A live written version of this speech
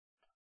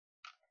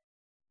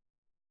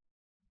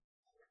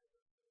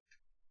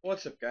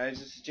What's up, guys?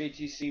 This is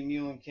JTC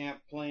Muhlenkamp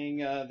playing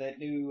that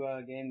new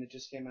game that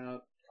just came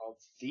out called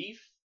Thief.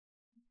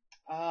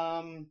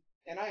 And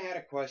I had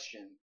a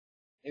question.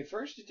 At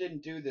first, it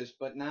didn't do this,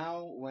 but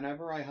now,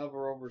 whenever I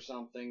hover over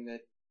something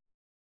that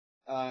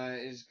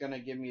is gonna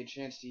give me a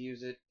chance to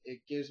use it,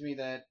 it gives me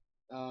that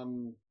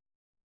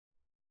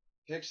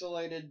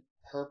pixelated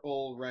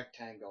purple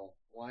rectangle.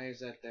 Why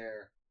is that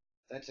there?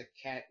 That's a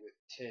cat with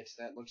tits.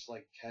 That looks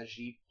like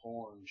Khajiit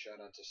porn.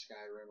 Shout out to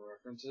Skyrim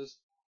references.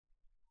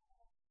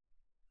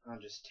 I'll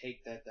just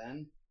take that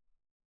then.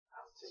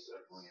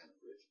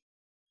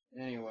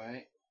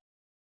 Anyway,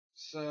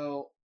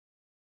 so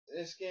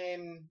this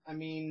game, I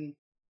mean,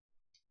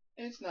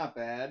 it's not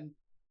bad.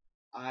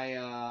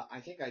 I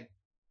think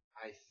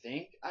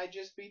I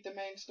just beat the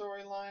main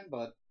storyline,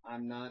 but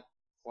I'm not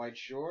quite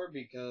sure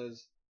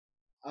because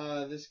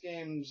this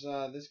game's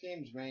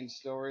main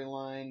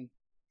storyline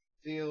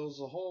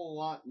feels a whole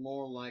lot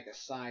more like a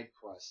side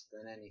quest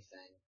than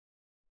anything.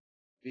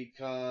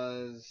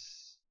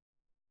 Because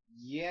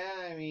yeah,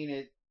 I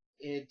mean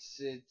it's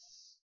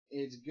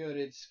good.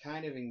 It's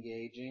kind of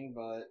engaging,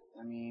 but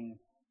I mean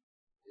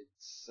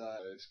it's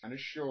kind of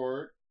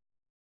short.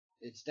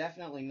 It's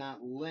definitely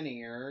not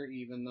linear,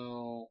 even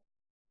though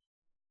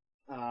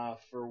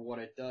for what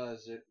it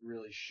does, it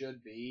really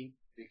should be,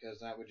 because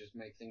that would just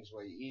make things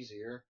way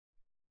easier.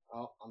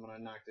 Oh, I'm gonna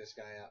knock this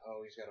guy out.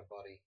 Oh, he's got a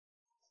buddy.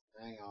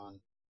 Hang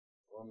on.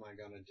 What am I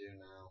gonna do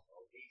now?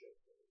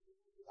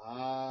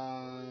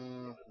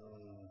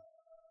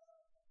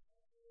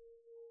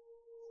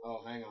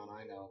 Oh, hang on,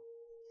 I know.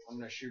 I'm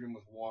gonna shoot him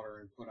with water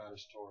and put out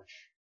his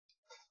torch.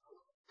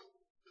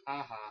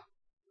 Haha.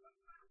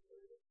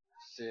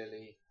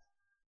 Silly.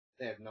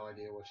 They have no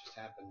idea what just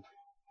happened.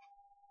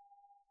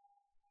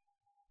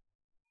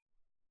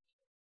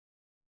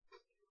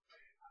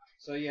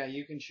 So yeah,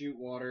 you can shoot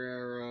water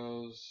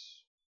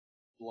arrows,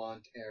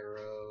 blunt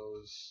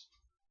arrows,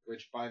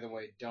 which by the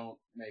way don't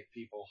make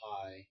people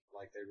high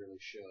like they really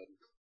should.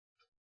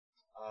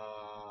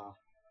 Uh,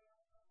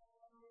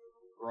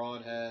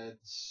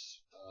 Broadheads,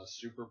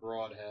 super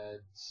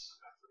broadheads,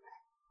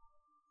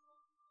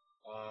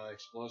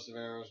 explosive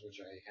arrows, which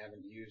I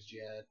haven't used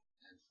yet,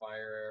 and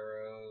fire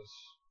arrows.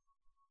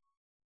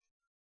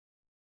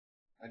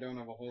 I don't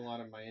have a whole lot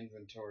in my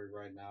inventory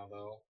right now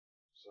though,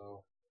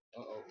 so,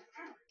 uh-oh,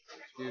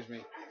 excuse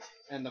me.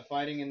 And the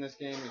fighting in this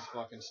game is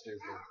fucking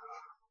stupid.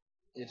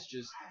 It's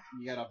just,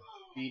 you gotta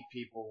beat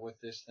people with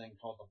this thing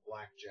called the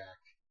blackjack.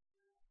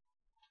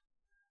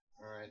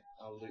 Alright,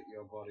 I'll loot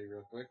your body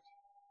real quick.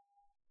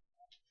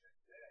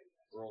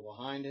 Roll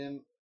behind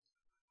him.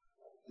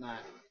 Nah,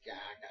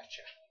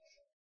 gotcha.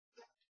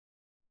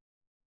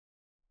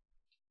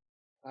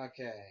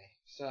 Okay,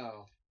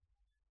 so,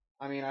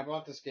 I mean, I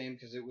bought this game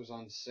because it was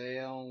on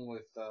sale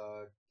with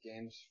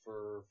games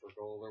for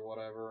gold or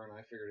whatever, and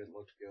I figured it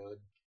looked good.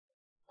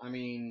 I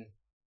mean,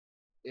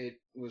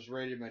 it was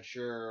rated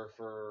mature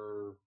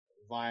for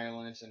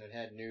violence, and it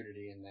had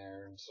nudity in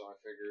there, and so I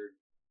figured,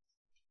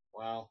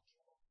 well,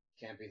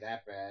 can't be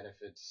that bad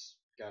if it's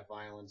got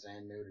violence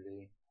and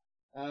nudity.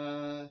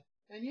 And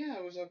yeah,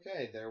 it was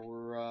okay. It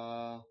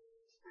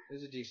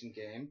was a decent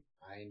game.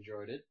 I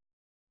enjoyed it.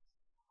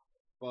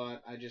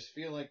 But I just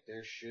feel like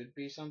there should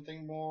be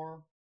something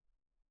more.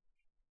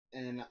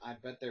 And I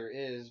bet there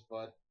is,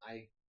 but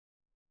I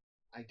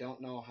don't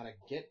know how to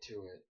get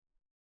to it.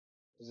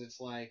 Because it's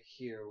like,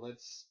 here,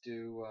 let's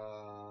do,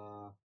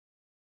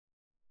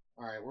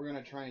 alright, we're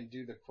gonna try and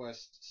do the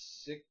quest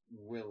Sick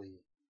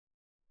Willie.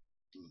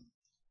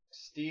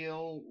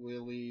 Steal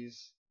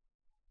Willie's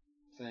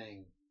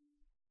thing.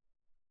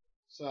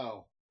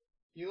 So,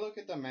 you look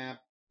at the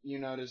map, you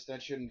notice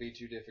that shouldn't be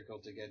too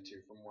difficult to get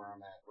to from where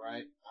I'm at,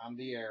 right? I'm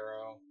the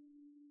arrow.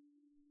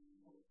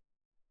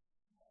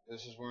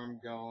 This is where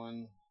I'm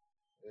going.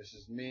 This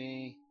is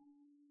me.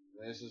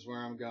 This is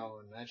where I'm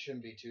going. That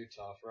shouldn't be too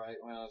tough, right?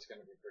 Well, it's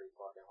gonna be pretty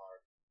fucking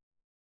hard.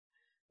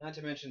 Not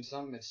to mention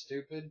something that's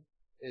stupid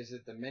is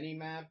that the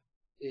mini-map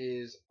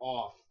is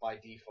off by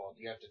default.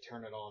 You have to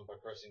turn it on by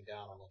pressing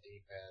down on the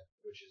D-pad,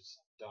 which is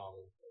dumb.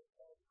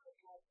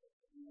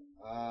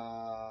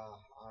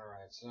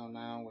 Alright, so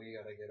now we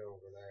gotta get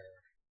over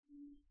there.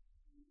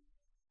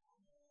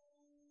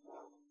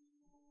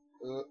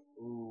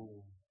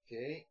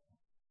 Okay.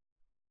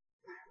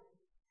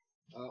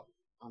 Oh,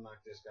 I'll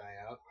knock this guy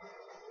out.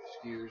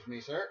 Excuse me,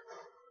 sir.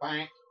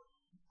 Bank.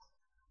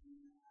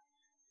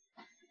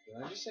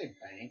 Did I just say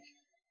bank?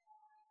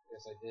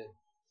 Yes, I did.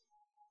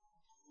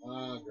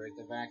 Oh, great,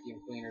 the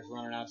vacuum cleaner's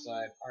running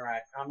outside.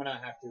 Alright, I'm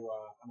gonna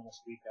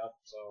speak up,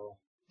 so,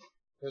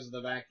 because of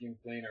the vacuum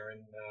cleaner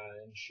and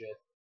shit.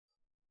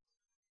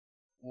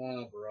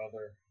 Oh,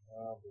 brother.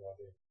 Oh,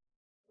 brother.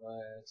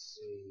 Let's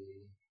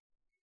see.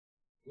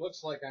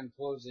 Looks like I'm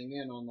closing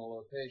in on the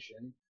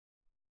location.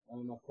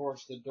 Of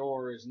course, the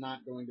door is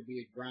not going to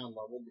be at ground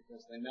level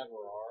because they never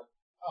are.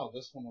 Oh,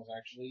 this one was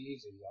actually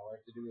easy. All I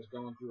have to do is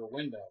go in through a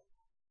window.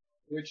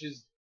 Which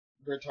is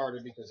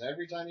retarded because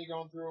every time you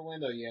go in through a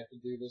window, you have to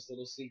do this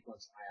little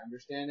sequence. I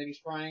understand that he's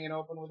prying it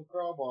open with a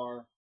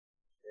crowbar.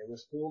 It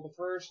was cool the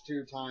first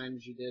two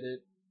times you did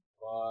it,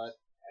 But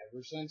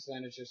ever since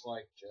then, it's just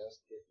like,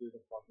 just get through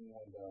the fucking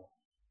window.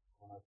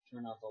 When I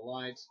turn out the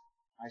lights,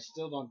 I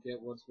still don't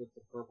get what's with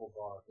the purple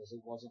bar, because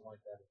it wasn't like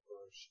that at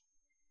first.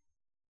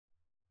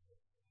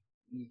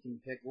 You can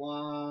pick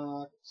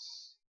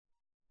locks.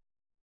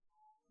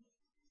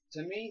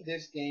 To me,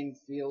 this game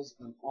feels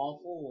an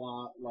awful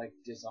lot like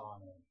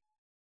Dishonored.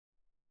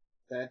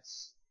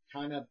 That's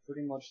kind of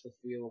pretty much the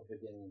feel of the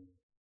game.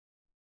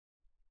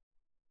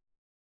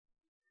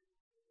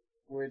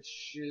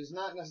 Which is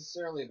not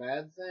necessarily a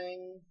bad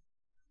thing,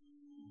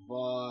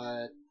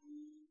 but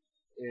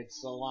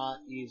it's a lot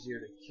easier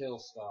to kill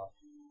stuff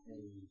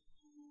in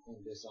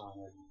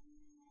Dishonored.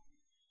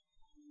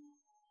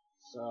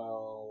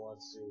 So,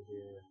 let's see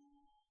here.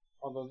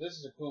 Although this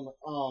is a cool...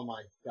 Oh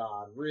my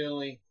god,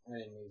 really? I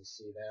didn't need to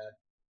see that.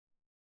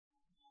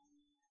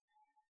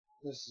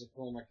 This is a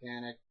cool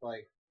mechanic,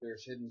 like,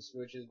 there's hidden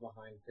switches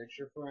behind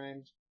picture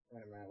frames.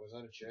 Wait a minute, was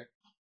that a chick?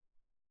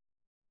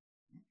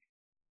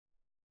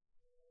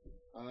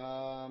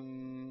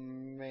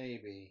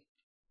 Maybe.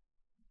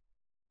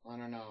 I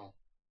don't know.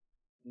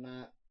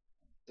 Not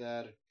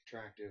that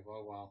attractive.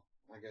 Oh well.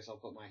 I guess I'll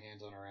put my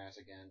hands on her ass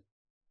again.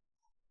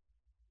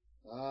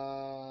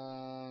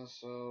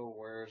 So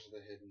where's the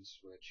hidden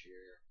switch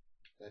here?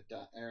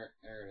 There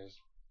it is.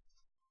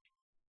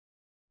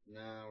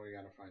 Now we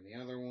gotta find the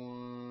other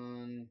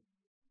one.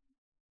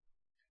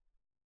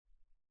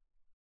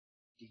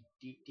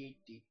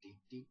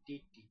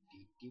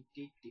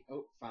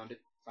 Oh, found it.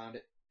 Found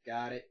it.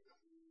 Got it.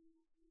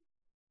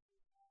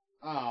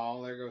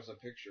 Oh, there goes the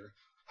picture.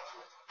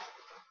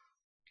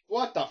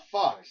 What the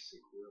fuck?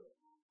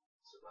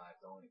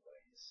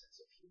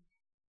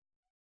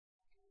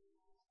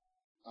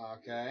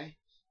 Okay.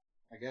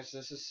 I guess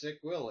this is Sick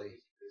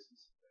Willie.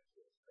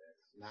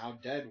 Now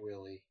Dead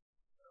Willie.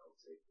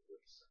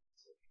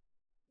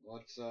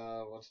 What's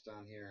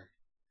down here?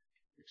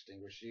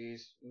 Extinguish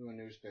these. Ooh, a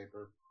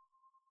newspaper.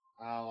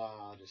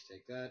 I'll just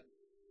take that.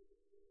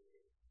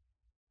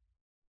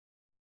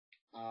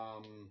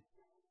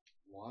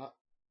 What?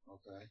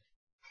 Okay.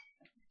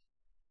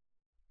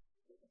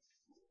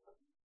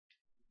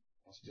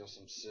 I'll steal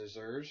some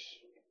scissors.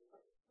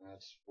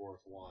 That's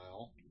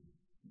worthwhile.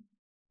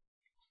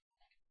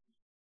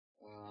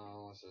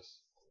 What's this?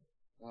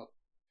 Oh,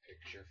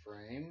 picture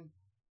frame.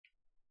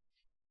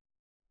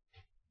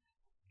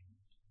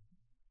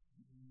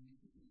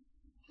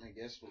 I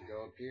guess we'll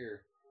go up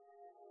here.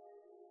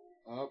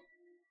 Oh,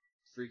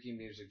 freaky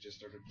music just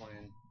started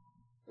playing.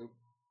 Oop,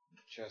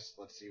 chest,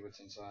 let's see what's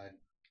inside.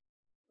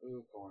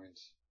 Ooh,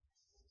 coins.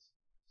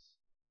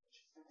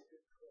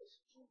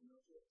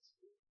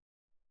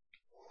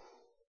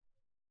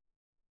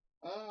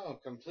 Oh,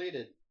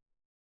 completed.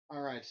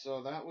 Alright,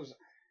 so that was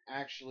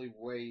actually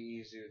way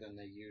easier than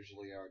they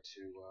usually are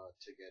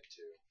to get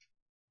to.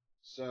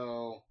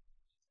 So,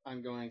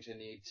 I'm going to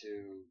need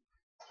to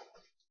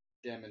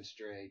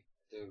demonstrate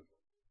the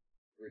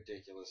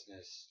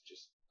ridiculousness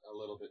just a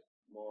little bit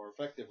more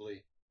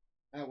effectively.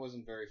 That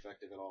wasn't very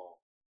effective at all.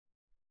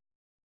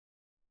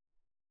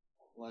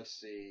 Let's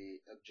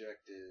see,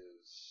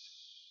 objectives.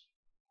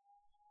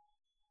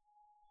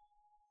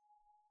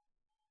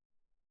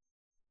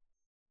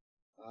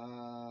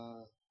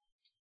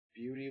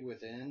 Beauty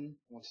Within?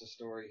 What's the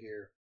story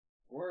here?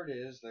 Word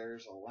is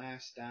there's a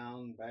lass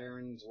down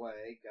Baron's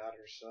Way got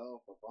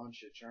herself a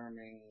bunch of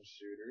charming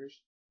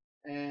suitors,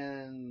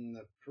 and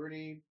the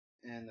pretty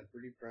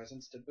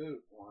presents to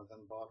boot. One of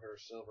them bought her a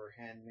silver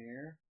hand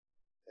mirror.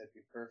 That'd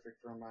be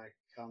perfect for my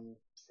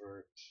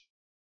comfort.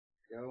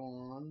 Go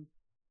on.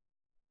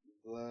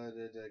 Glad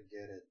to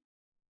get it.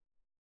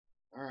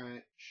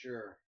 Alright,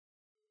 sure.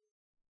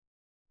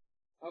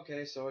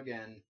 Okay, so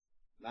again,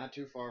 not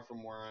too far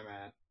from where I'm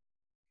at.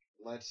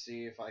 Let's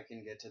see if I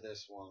can get to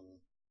this one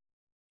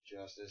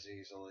just as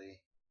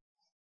easily.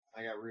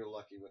 I got real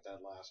lucky with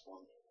that last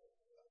one.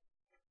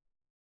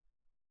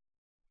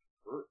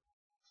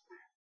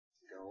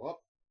 Go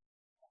up.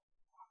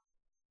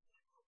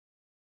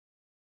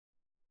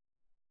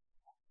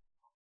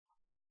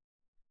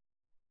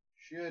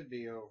 Should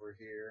be over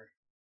here.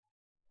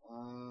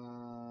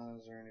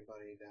 Is there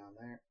anybody down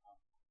there?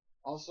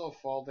 Also,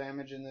 fall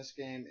damage in this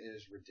game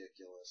is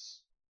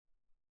ridiculous.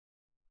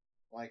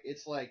 Like,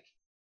 it's like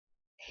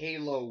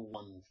Halo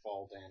 1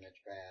 fall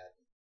damage bad.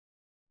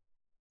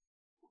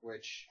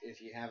 Which,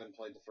 if you haven't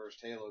played the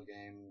first Halo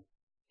game,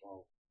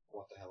 well,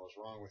 what the hell is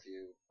wrong with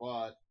you?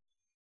 But,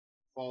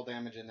 fall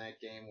damage in that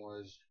game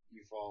was,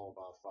 you fall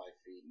about 5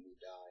 feet and you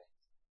die.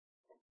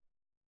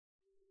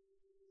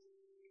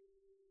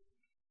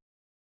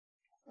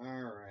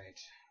 Alright,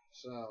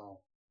 so...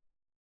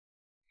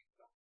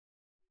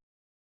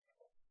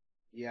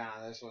 yeah,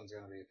 this one's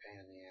gonna be a pain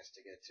in the ass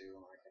to get to,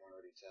 I can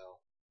already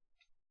tell.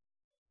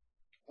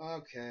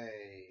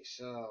 Okay,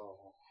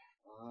 so...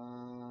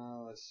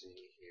 let's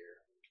see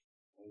here.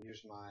 I'll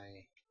use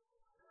my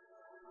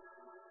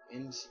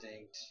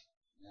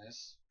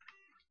instinctness.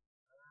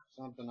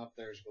 Something up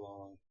there is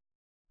glowing.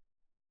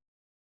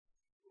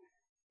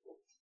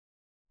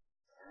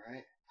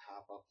 Alright,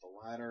 hop up the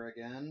ladder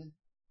again.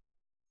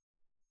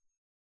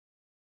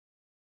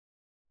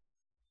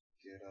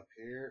 get up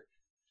here.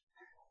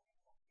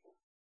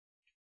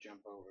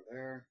 Jump over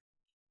there.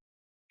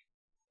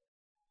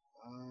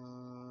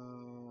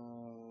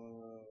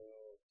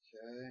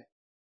 Okay.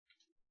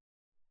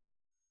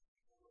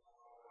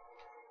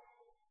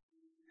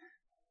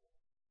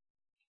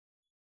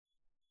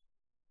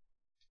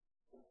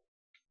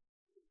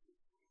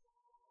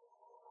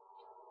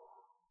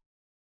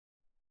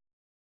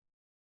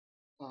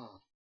 Huh.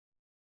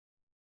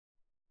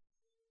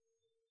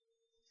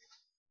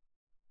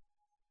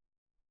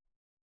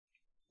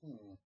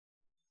 Hmm.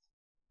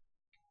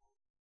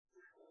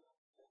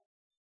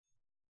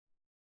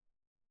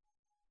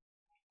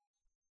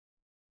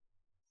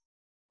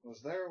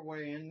 Was there a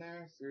way in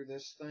there through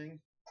this thing?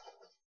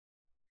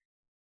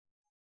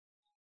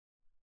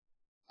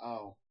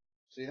 Oh.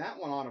 See, that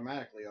one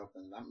automatically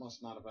opened. That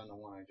must not have been the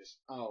one I just...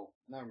 Oh,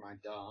 never mind.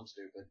 Duh, I'm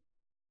stupid.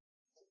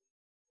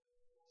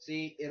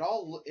 See, it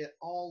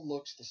all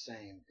looks the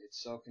same.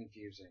 It's so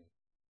confusing.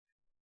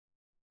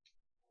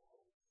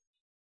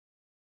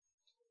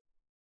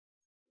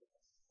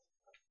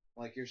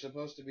 Like, you're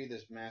supposed to be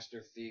this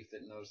master thief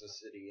that knows the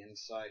city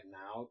inside and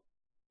out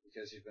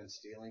because you've been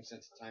stealing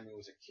since the time he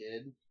was a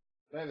kid.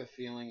 But I have a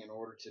feeling in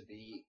order to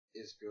be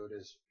as good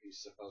as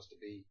he's supposed to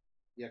be,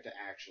 you have to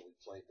actually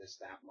play this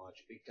that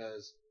much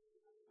because,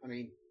 I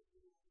mean,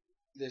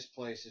 this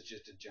place is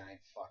just a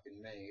giant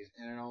fucking maze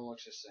and it all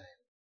looks the same.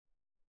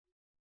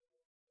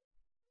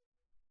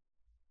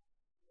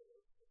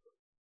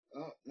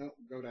 Oh, no,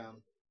 go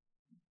down.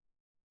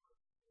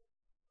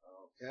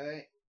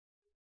 Okay.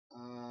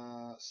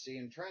 See,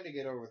 I'm trying to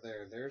get over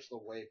there. There's the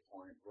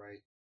waypoint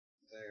right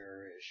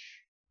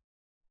there-ish.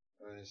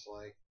 But it's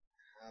like,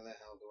 how the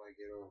hell do I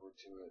get over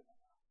to it?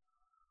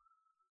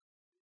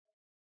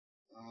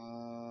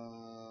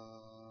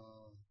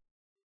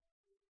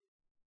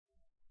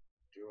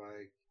 Do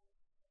I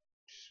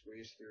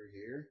squeeze through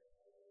here?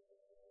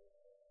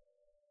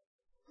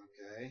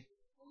 Okay,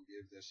 we'll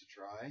give this a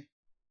try.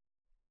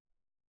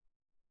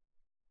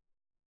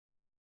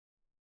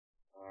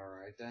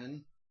 Alright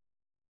then.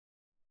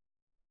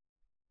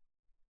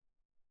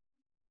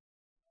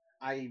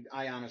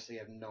 I honestly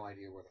have no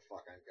idea where the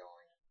fuck I'm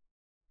going.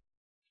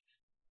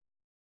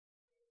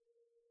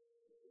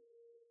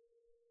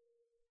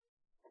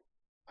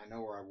 I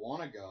know where I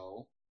want to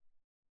go,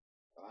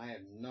 but I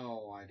have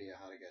no idea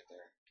how to get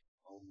there.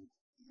 Oh,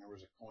 there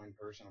was a coin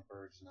purse and a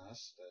bird's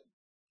nest, that,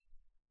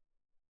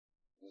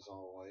 as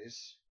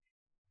always.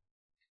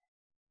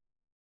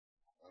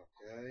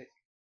 Okay.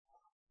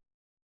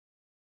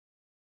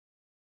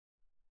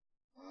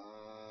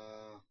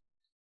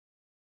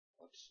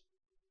 Let's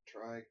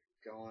try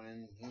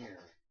going in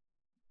here.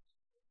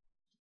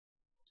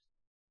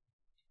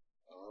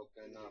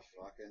 Open a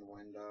fucking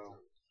window.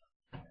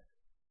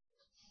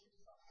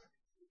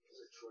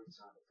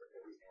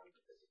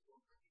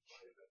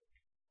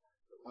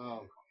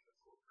 Oh.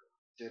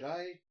 Did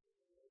I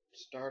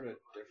start a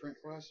different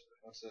quest?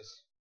 What's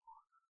this?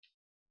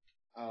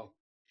 Oh,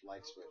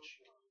 light switch.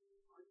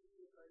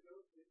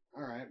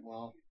 Alright,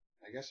 well,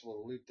 I guess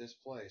we'll loot this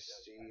place.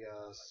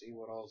 See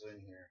what all's in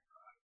here.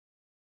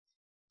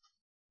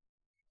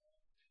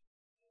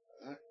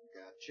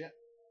 Gotcha.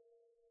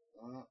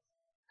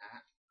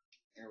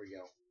 Here we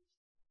go.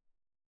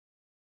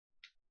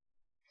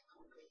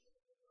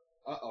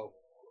 Uh-oh.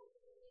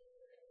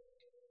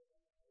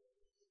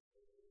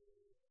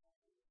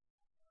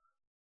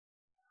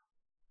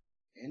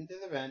 Into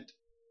the vent.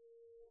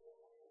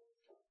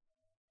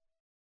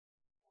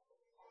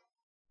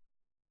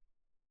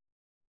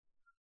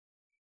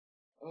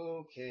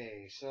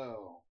 Okay,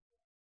 so...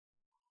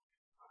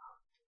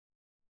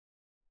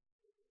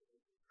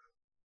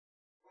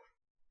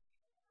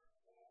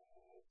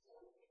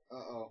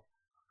 Uh-oh.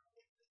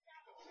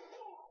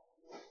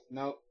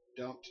 Nope,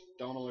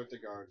 don't alert the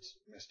guards,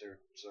 Mr.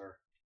 Sir.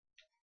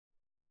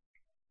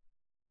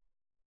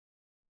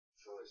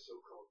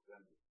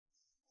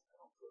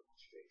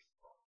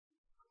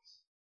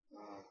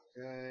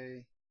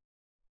 Okay.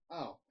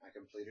 Oh, I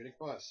completed a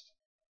quest.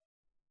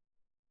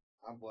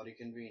 How bloody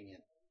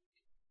convenient.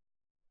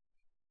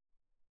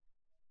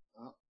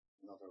 Oh,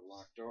 another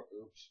locked door.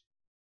 Oops.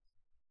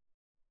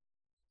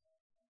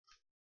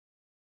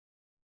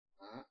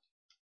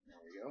 There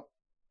we go.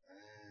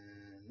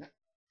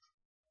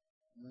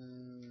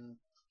 And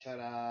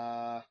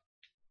ta-da!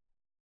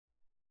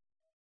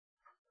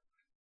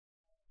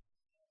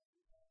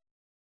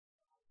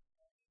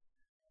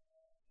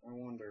 I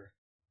wonder,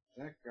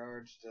 is that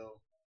guard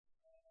still?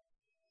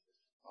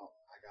 Oh,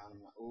 I got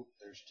him. Oh,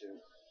 there's two.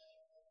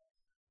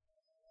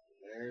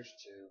 There's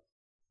two.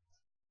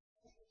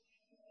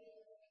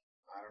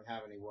 I don't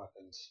have any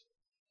weapons.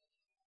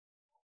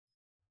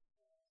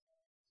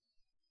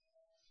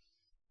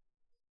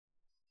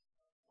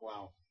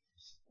 Well,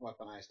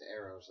 weaponized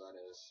arrows, that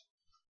is.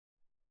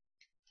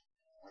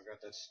 I've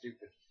got that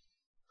stupid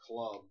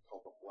club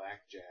called the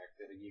Blackjack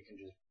that you can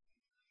just,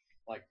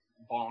 like,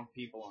 bonk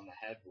people on the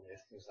head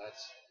with, because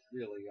that's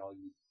really all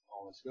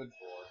it's good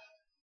for.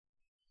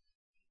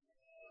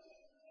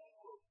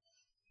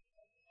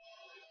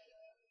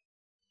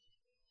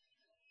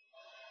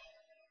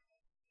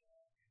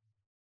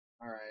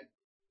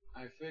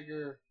 I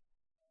figure...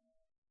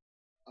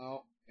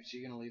 Oh, is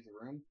she gonna leave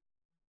the room?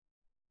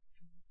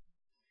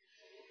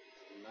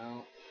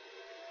 No.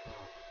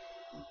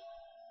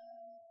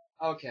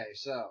 Oh. Okay,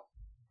 so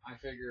I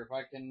figure if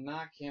I can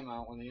knock him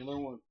out when the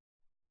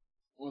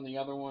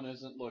other one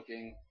isn't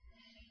looking,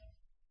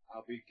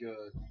 I'll be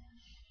good.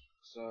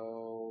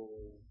 So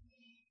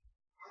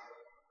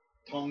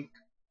Tunk.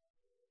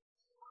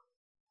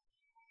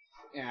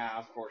 Yeah,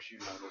 of course you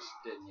noticed,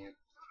 didn't you?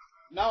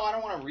 No, I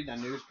don't want to read the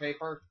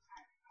newspaper.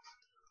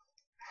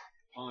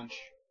 Punch.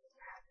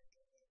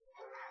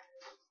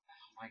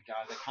 Oh my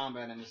god, the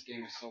combat in this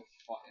game is so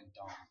fucking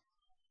dumb.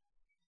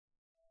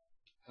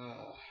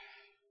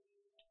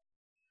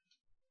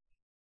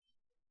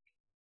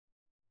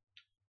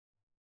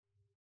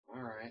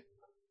 Alright.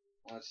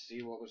 Let's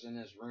see what was in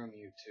this room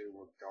you two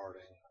were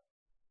guarding.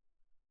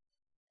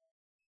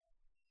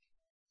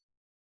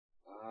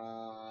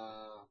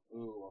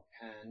 Ooh, a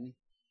pen.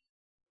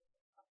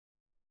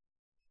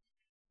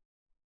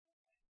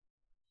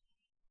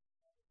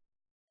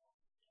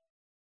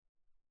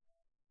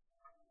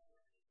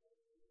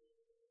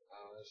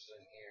 Oh, this is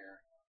in here.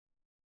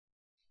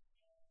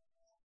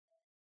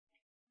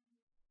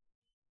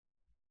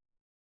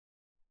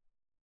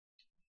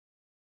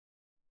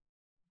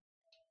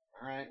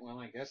 Alright, well,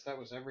 I guess that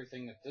was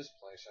everything that this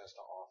place has to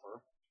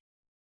offer.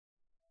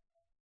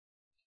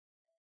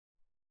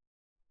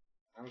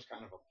 That was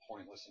kind of a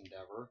pointless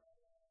endeavor.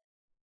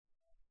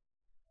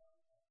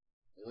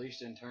 At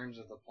least in terms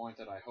of the point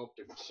that I hoped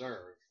it would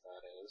serve,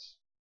 that is.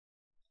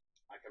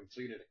 I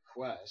completed a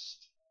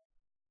quest.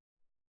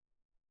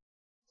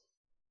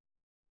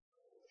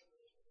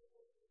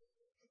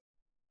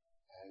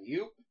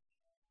 Yup.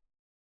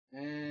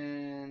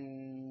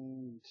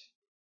 And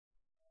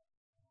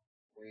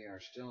we are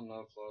still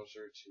no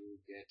closer to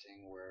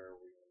getting where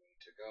we need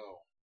to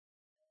go.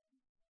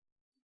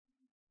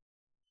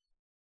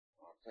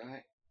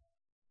 Okay.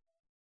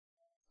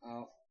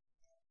 Oh.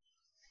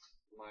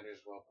 Might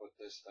as well put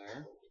this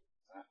there.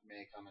 That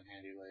may come in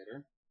handy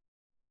later.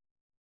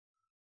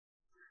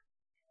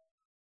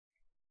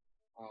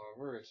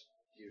 However, it's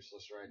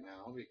useless right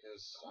now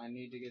because I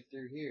need to get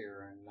through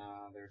here and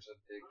there's a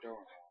big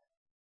door.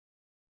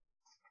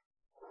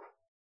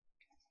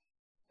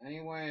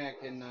 Anyway, I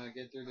can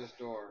get through this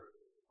door.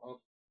 Oh,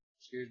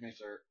 excuse me,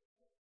 sir.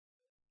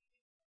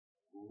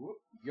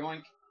 Whoop,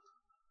 yoink.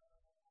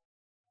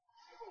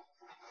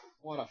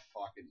 What a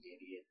fucking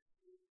idiot.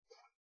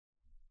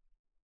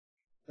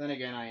 Then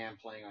again, I am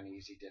playing on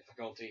easy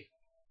difficulty.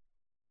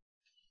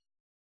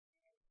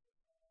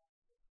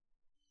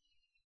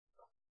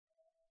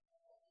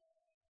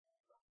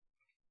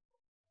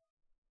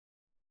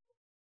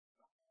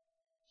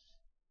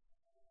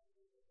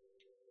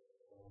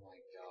 Oh my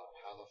god,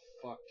 how the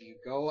fuck do you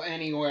go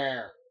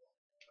anywhere?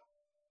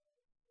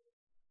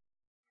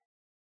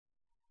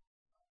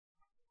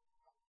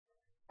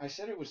 I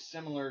said it was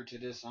similar to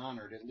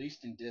Dishonored. At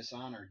least in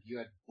Dishonored, you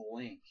had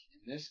Blink.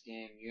 In this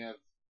game, you have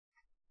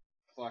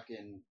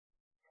fucking...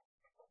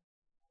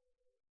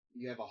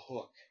 You have a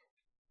hook.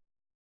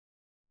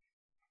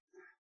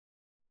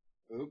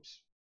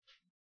 Oops.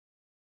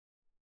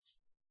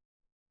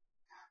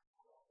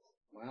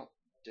 Well,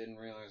 didn't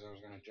realize I was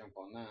going to jump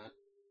on that.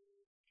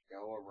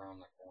 Go around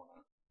the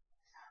corner.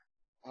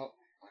 Oh,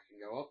 I can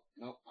go up?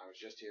 Nope, I was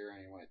just here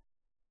anyway.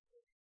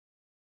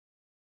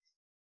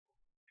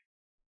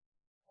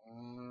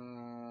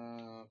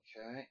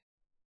 Okay.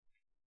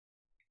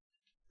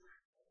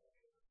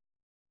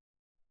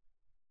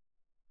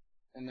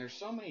 And there's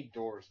so many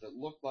doors that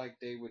look like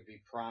they would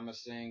be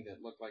promising,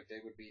 that look like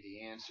they would be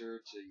the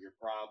answer to your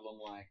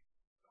problem, like,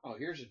 oh,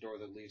 here's a door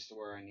that leads to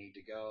where I need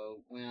to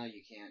go. Well,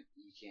 you can't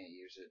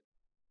use it.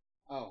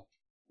 Oh.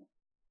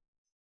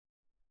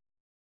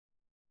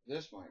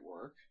 This might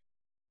work.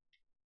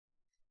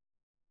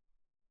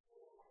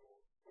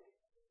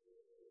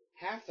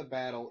 Half the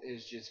battle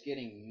is just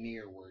getting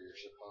near where you're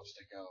supposed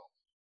to go.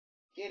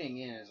 Getting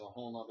in is a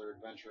whole nother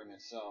adventure in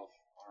itself.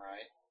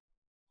 Alright.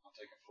 I'll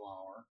take a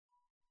flower.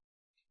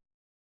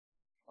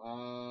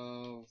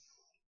 Of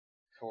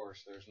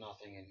course, there's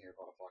nothing in here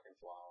but a fucking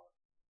flower.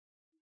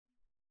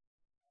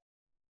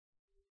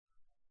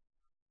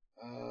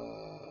 Fuck.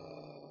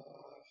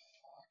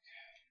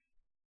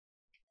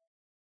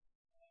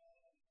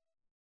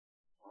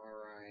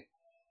 Alright.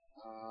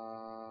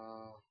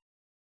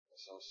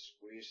 Guess I'll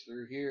squeeze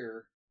through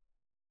here.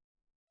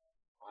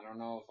 I don't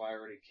know if I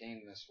already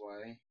came this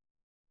way.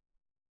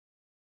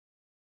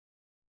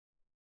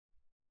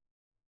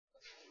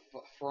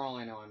 For all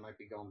I know, I might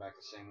be going back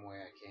the same way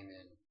I came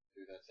in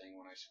through that thing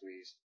when I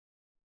squeezed.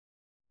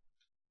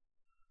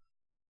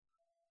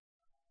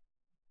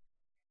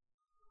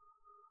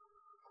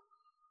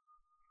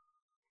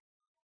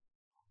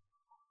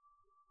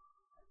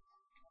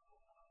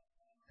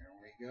 There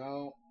we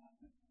go.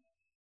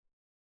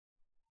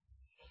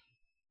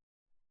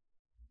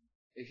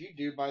 If you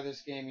do buy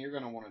this game, you're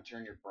going to want to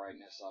turn your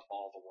brightness up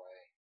all the way.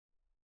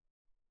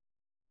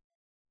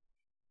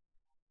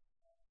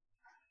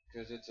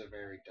 Because it's a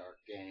very dark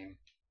game.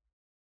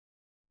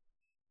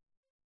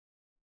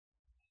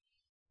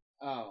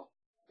 Oh,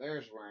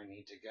 there's where I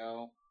need to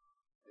go.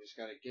 I just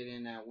gotta get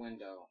in that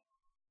window.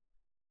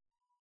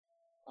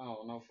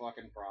 Oh, no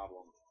fucking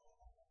problem.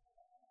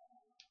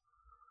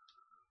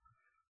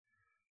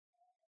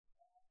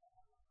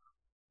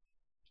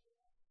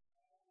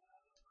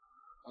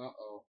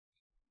 Uh-oh.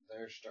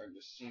 They're starting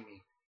to see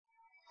me.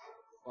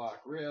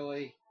 Fuck,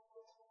 really?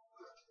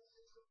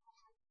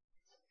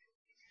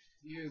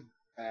 You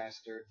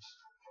bastards.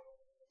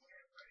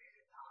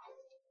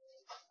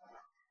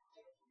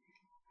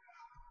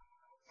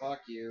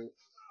 Fuck you.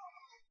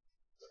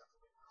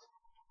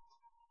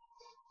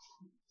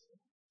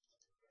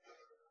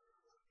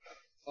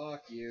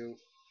 Fuck you.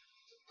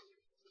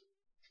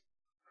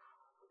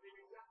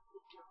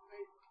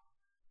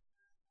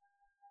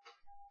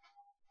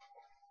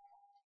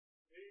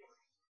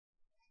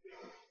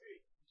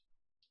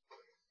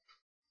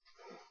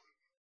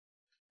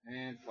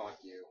 And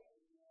fuck you.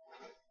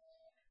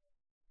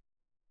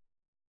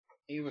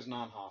 He was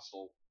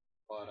non-hostile,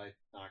 but I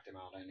knocked him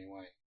out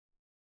anyway.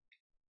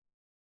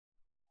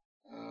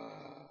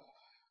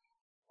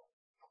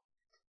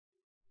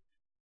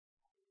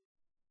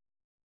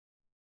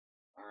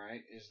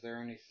 Alright, is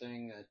there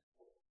anything that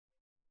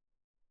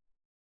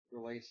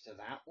relates to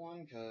that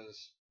one?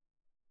 Because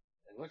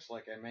it looks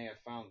like I may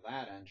have found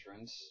that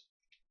entrance.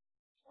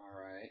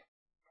 Alright.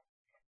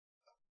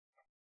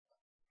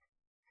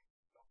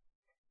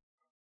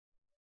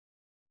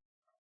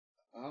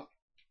 Oh.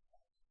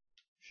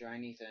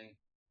 Shiny thing.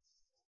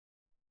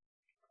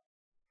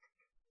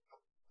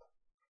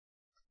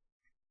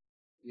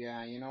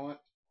 Yeah, you know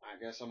what? I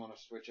guess I'm gonna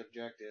switch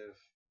objective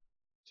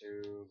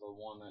to the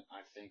one that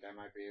I think I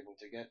might be able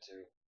to get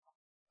to.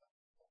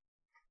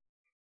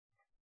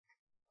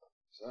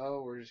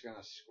 So, we're just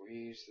gonna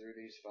squeeze through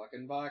these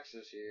fucking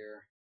boxes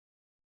here.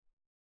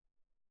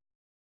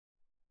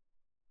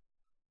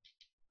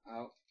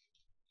 Oh.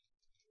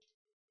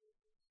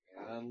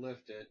 Gotta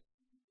lift it.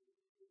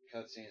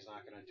 Cutscene's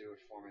not gonna do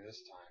it for me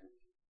this time.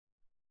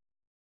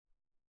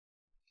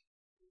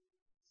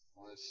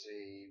 Let's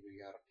see, we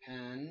got a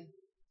pen.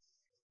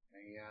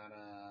 We got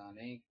an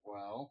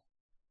inkwell.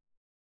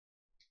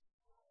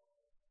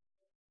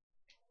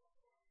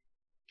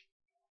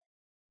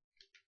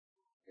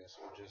 Guess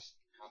we'll just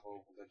hop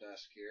over the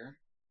desk here.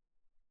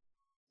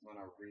 I'm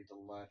gonna read the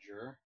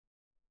ledger.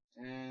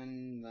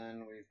 And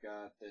then we've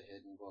got the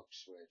hidden book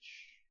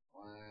switch.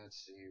 Let's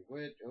see,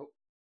 oh,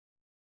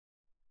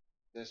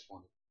 this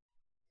one.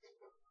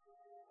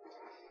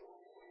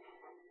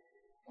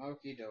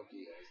 Okie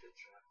dokie.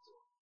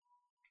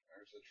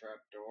 There's the trap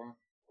door.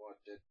 What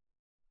did...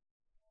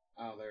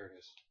 Oh, there it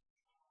is.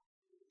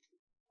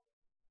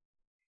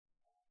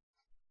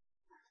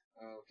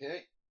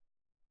 Okay.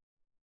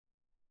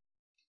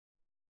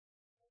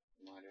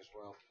 Might as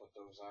well put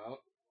those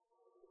out.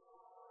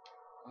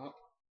 Oh,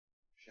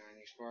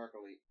 shiny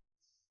sparkly.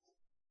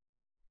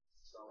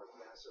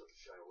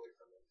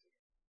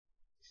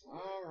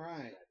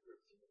 Alright.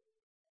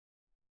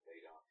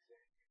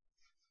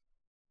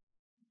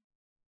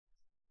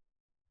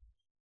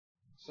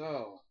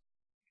 So,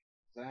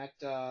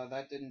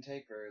 that didn't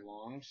take very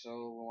long,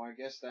 so I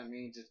guess that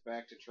means it's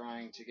back to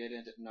trying to get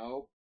into...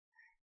 Nope.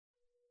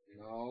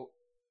 Nope.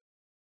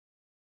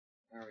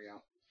 There we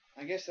go.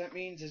 I guess that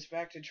means it's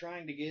back to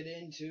trying to get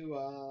into,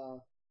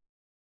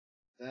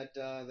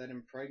 that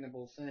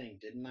impregnable thing.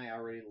 Didn't I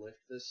already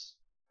lift this?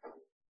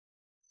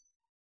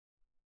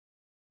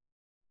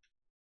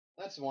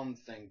 That's one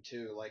thing,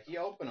 too. Like, you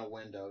open a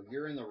window,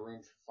 you're in the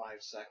room for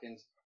 5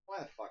 seconds. Why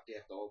the fuck do you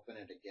have to open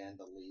it again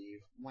to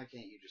leave? Why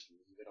can't you just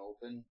leave it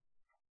open?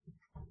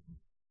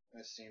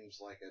 That seems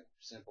like a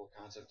simple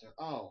concept.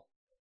 Oh.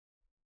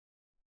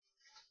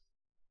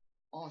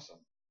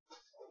 Awesome.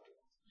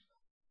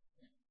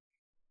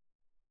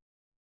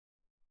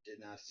 Did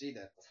not see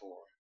that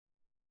before.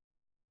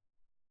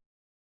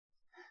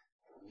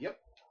 Yep.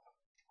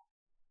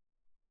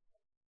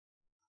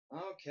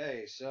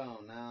 Okay,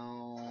 so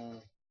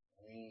now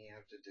we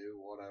have to do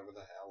whatever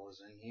the hell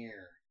is in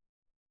here.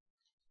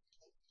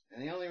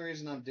 And the only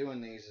reason I'm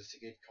doing these is to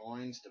get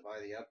coins to buy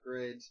the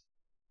upgrades.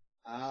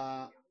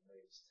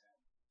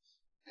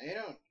 They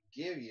don't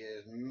give you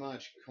as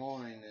much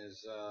coin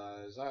as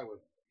I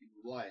would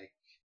like.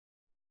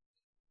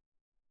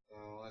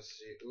 Let's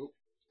see. Oop,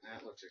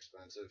 that looks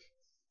expensive.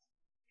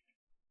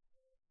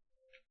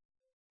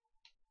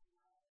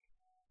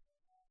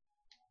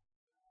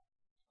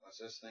 What's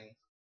this thing?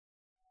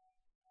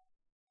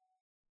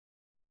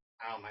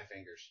 Ow, my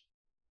fingers.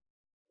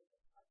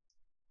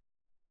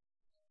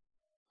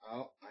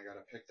 Oh, I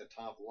gotta pick the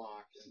top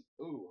lock. And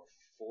ooh, a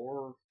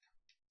four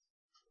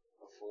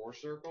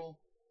circle?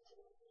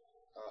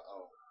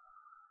 Uh-oh.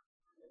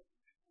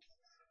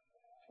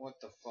 What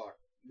the fuck?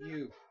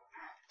 You.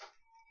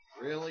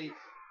 Really?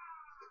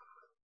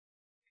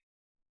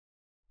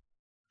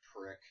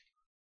 Prick.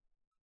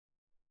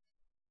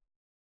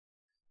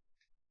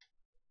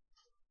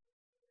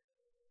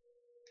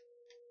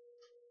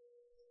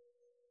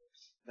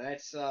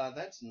 That's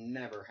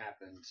never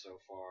happened so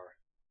far.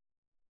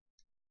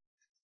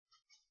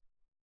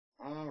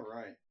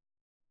 Alright.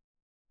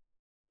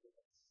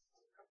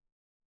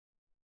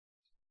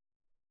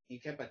 He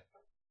kept a...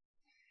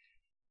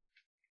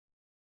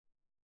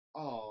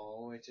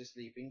 Oh, it's a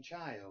sleeping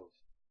child.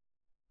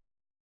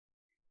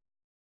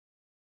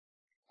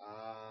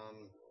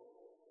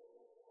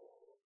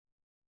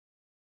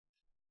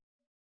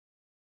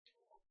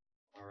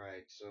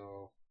 Alright,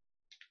 so...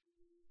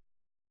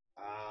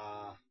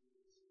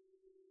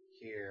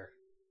 Here.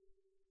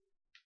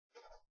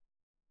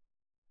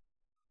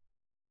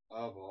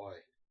 Oh boy.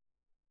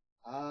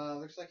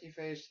 Looks like he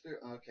phased through.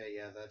 Okay,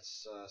 yeah,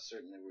 that's,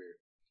 certainly weird.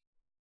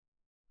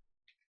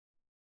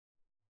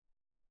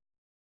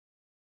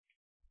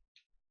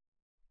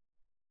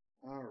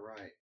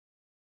 Alright.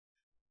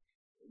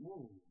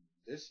 Ooh,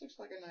 this looks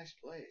like a nice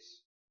place.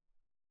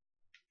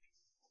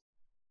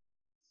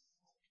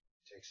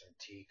 Take some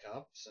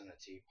teacups and a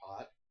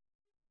teapot.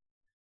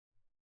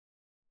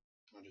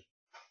 I'll just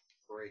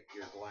break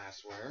your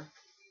glassware.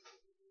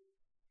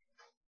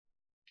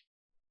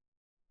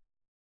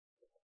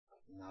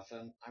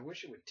 Nothing. I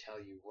wish it would tell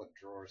you what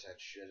drawers had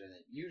shit in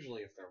it.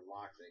 Usually if they're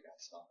locked, they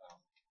got stuff out.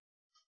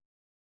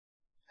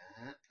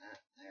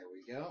 There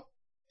we go.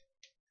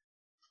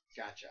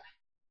 Gotcha.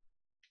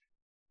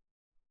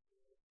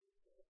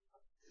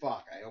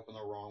 Fuck, I opened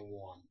the wrong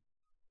one.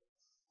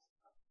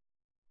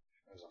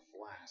 There's a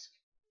flask.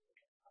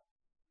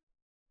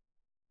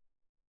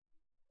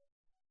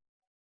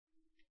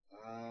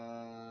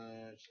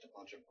 Just a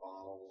bunch of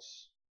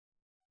bottles.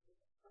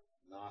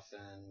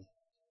 Nothing.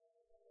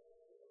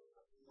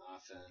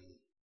 Nothing.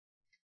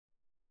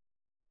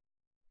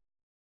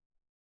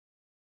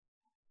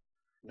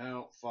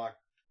 No, fuck.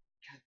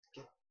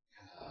 Get.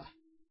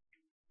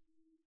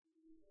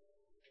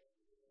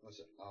 What's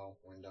it? Oh,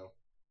 window.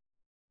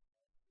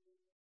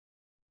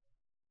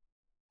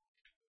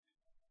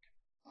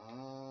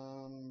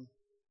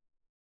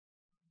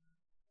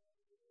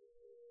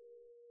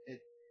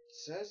 It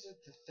says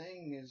that the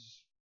thing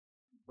is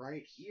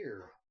right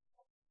here.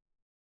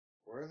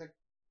 Where the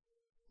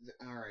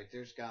alright,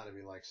 there's gotta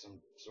be like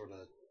some sort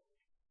of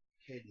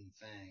hidden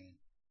thing.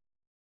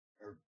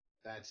 Or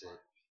that's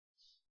it.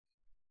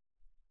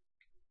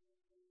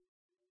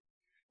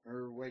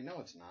 Or wait, no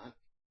it's not.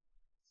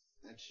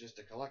 That's just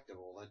a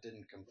collectible. That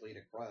didn't complete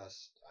a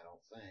quest, I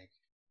don't think.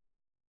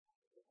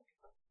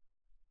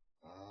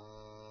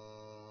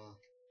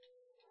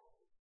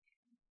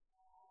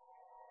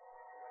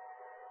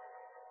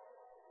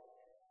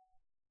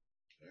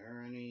 Is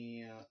there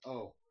any,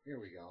 oh, here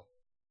we go.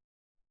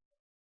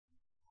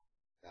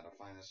 Gotta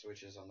find the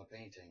switches on the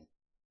painting.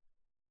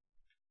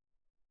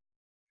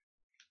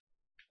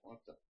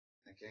 What the?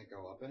 I can't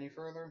go up any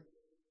further?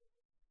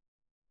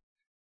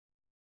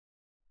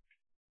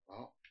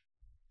 Oh.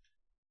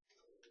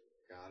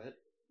 Got it.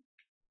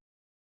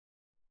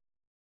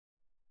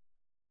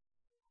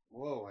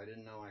 Whoa, I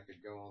didn't know I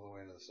could go all the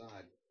way to the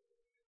side.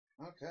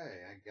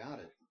 Okay, I got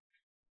it.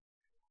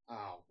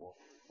 Oh, well,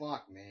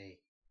 fuck me.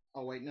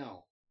 Oh, wait,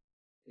 no.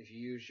 If you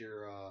use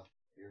your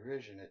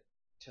vision, it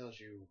tells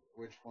you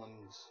which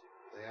ones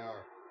they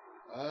are.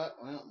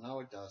 Well, no,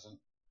 it doesn't.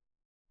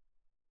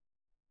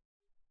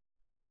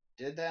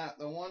 Did that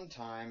the one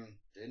time.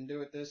 Didn't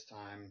do it this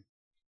time.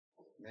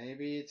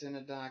 Maybe it's in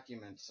a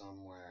document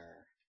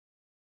somewhere.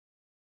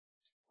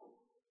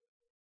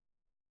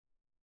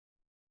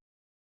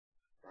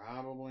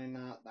 Probably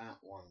not that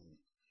one.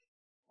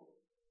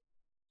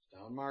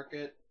 Stone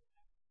Market.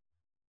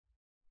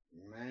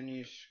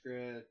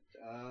 Manuscript.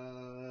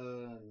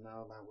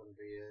 No, that wouldn't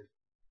be it.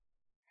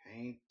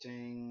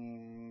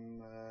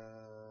 Painting.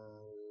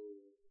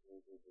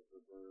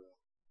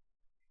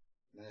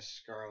 Miss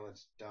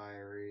Scarlet's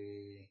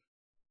Diary.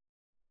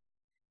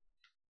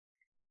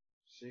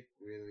 Sick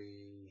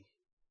Willie.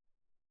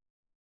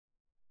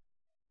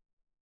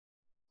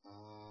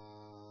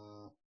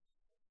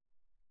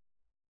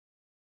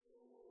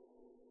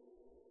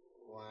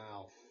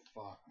 Wow,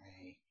 fuck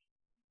me.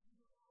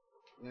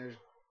 There's...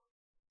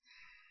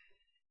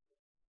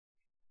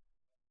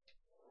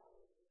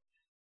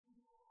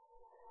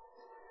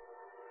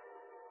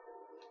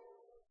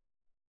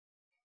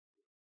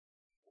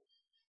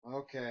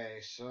 Okay,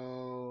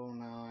 so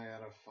now I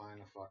gotta find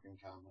a fucking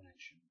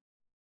combination.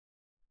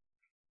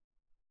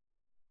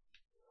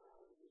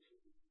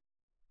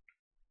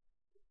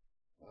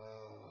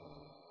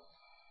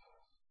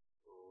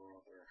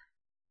 Brother.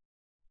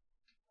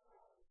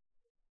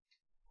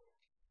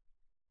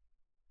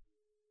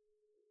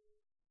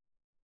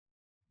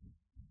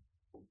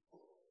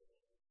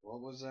 What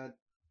was that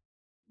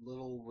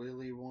little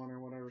Willy one or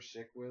whatever?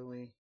 Sick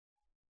Willy?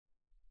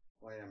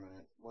 Wait a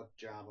minute. What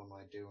job am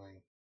I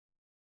doing?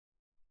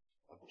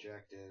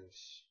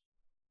 Objectives.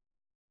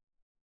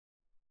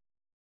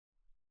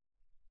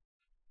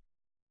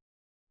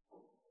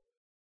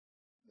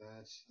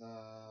 That's the...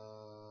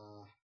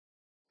 Oh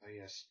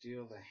yeah,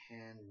 steal the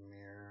hand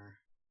mirror.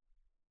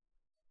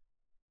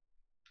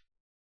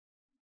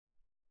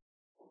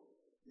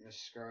 Miss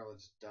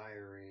Scarlet's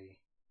Diary.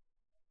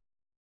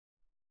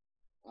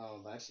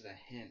 Oh, that's the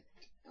hint.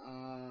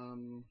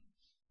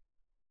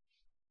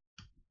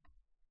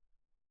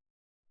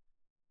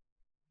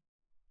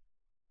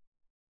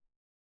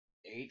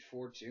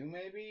 842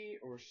 maybe?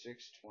 Or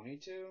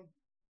 622?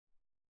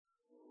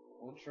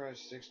 We'll try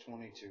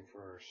 622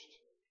 first.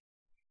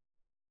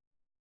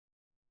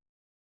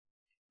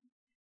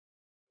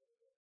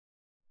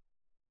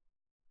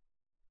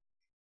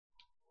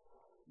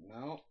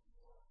 No.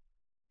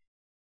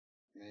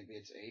 Maybe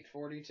it's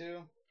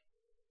 842?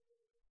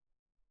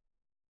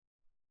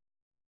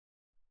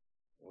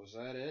 Was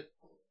that it?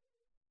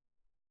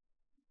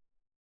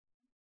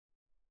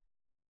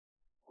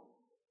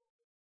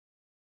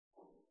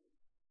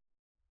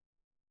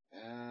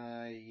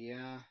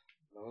 Yeah.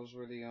 Those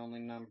were the only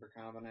number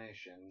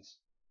combinations.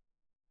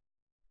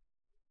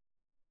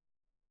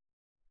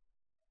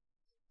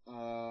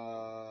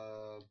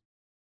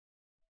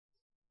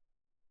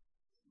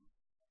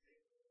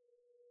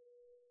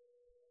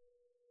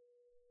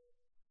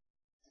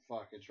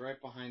 Fuck, it's right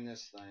behind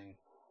this thing.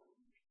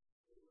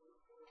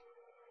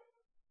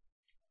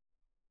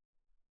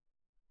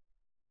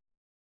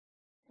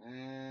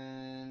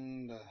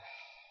 And...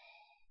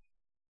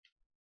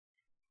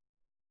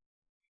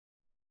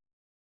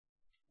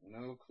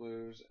 no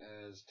clues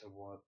as to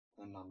what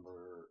the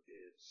number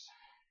is.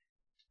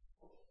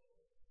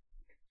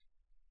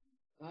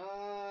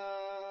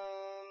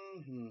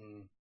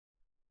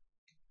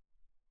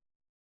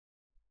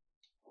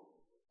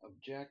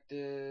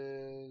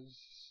 Objectives.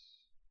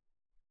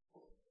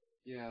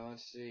 Yeah,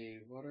 let's see.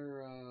 What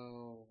are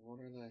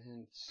the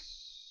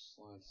hints?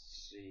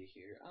 Let's see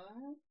here.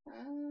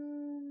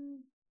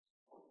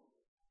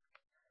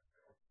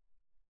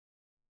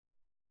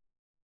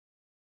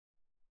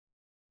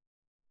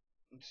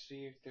 Let's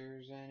see if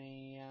there's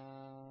any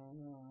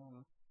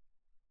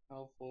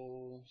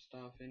helpful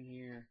stuff in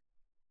here.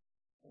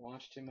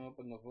 Watched him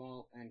open the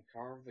vault and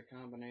carve the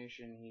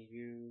combination he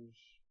used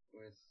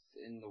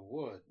in the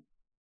wood.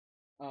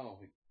 Oh,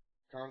 he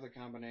carved the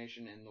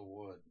combination in the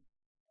wood.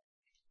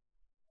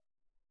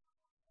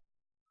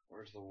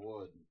 Where's the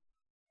wood?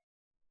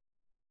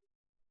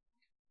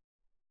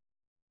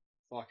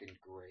 Fucking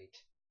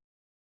great.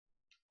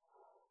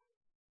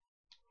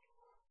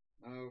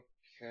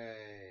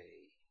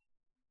 Okay.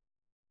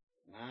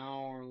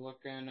 Now we're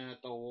looking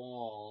at the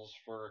walls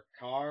for a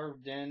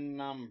carved in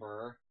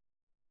number.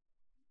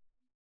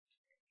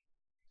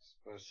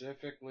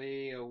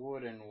 Specifically a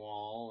wooden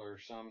wall or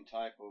some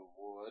type of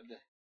wood.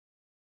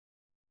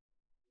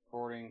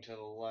 According to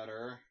the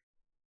letter.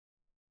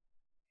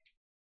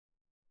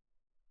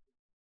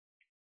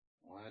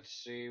 Let's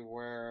see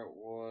where it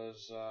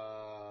was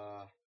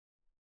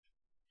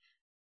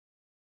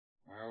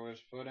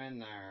put in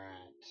there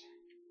at.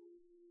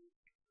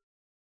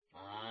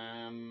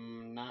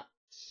 I'm not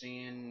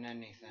seeing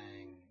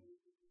anything.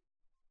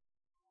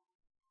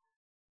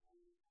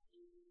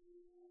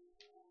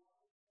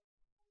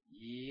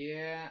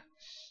 Yeah,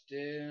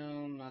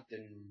 still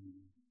nothing.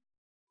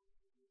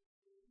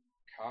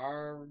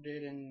 Carved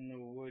it in the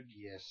wood,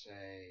 you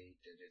say?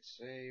 Did it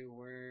say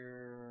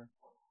where?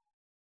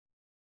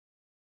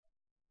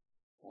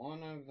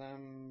 One of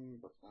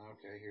them...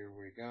 okay, here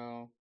we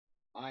go.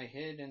 I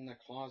hid in the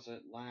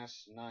closet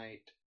last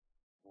night,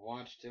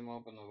 watched him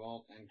open the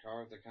vault and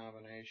carve the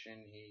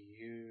combination he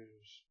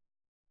used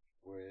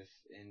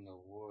in the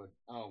wood.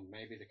 Oh,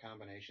 maybe the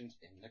combination's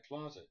in the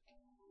closet.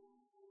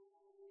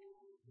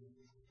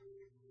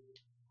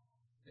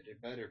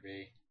 It better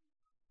be.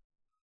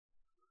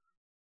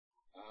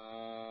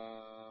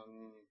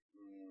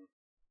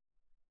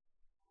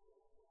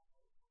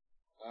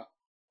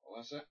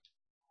 What's it?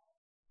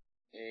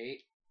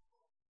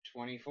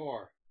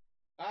 824.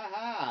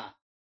 Aha!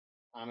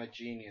 I'm a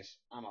genius.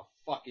 I'm a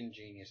fucking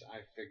genius. I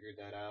figured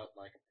that out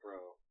like a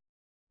pro.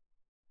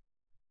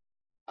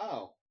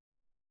 Oh.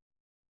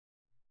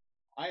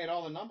 I had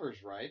all the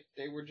numbers right.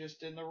 They were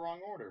just in the wrong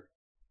order.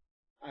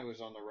 I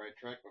was on the right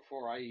track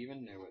before I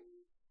even knew it.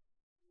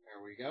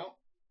 There we go.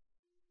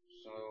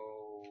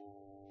 So...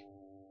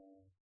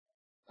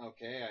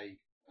 okay,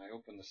 I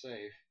opened the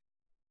safe.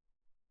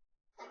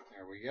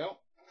 There we go.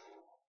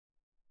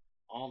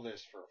 All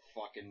this for a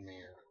fucking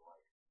mirror.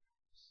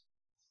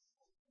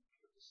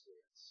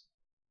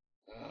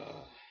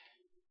 Ugh.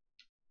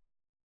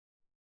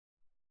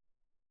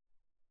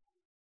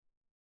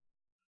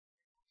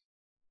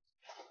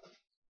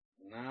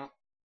 No.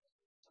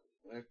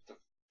 Lift the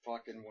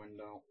fucking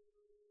window.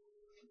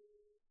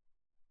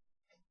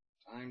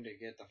 Time to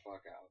get the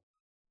fuck out.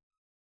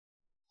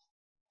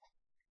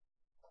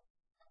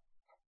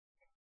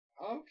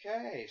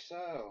 Okay,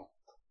 so...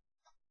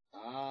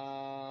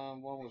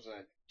 what was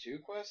that? 2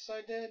 quests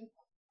I did?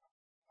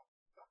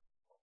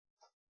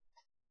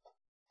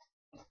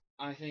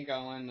 I think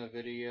I'll end the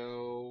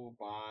video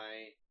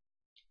by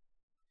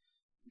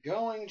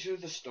going to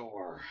the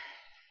store.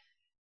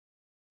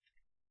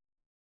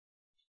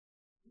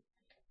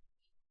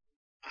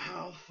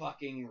 How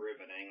fucking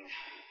riveting.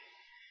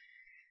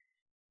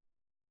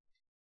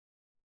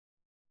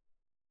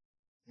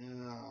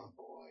 Oh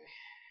boy.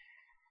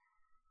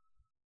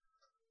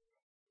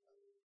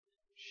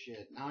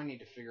 Shit, now I need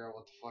to figure out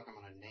what the fuck I'm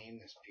gonna name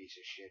this piece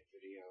of shit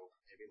video.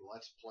 Maybe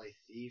Let's Play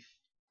Thief?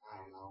 I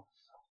don't know.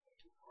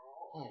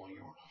 all your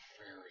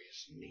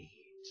nefarious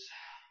needs.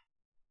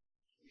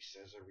 He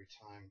says every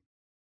time.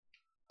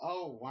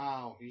 Oh,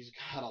 wow, he's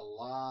got a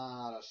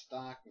lot of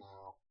stock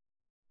now.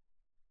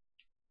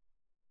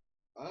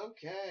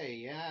 Okay,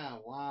 yeah,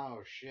 wow,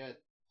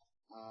 shit.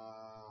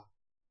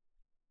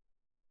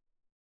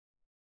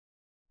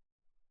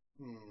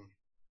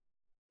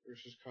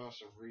 Versus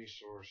cost of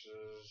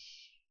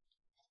resources.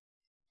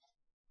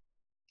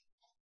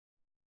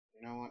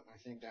 You know what? I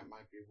think that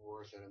might be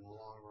worth it in the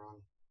long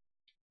run.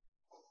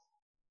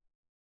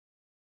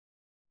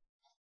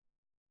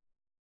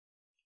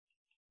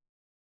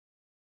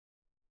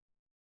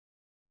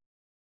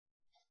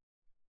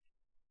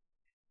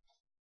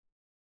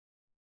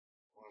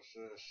 What's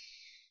this?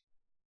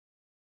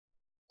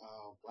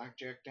 Oh,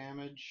 blackjack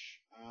damage.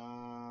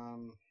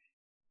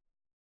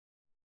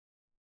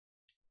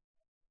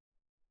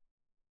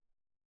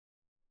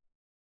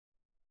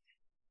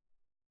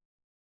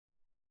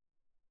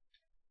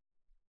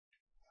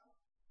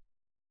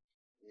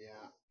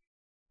 Yeah.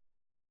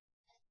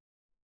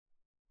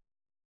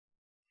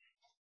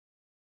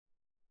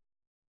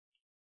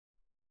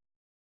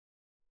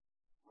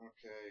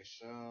 Okay,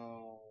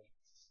 so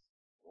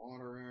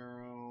water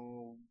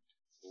arrow,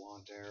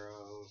 blunt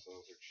arrows,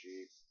 those are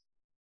cheap.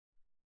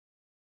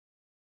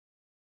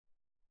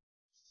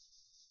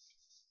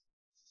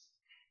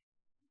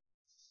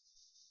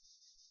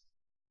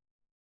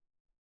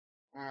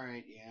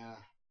 Alright, yeah.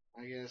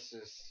 I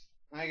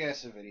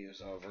guess the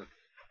video's over.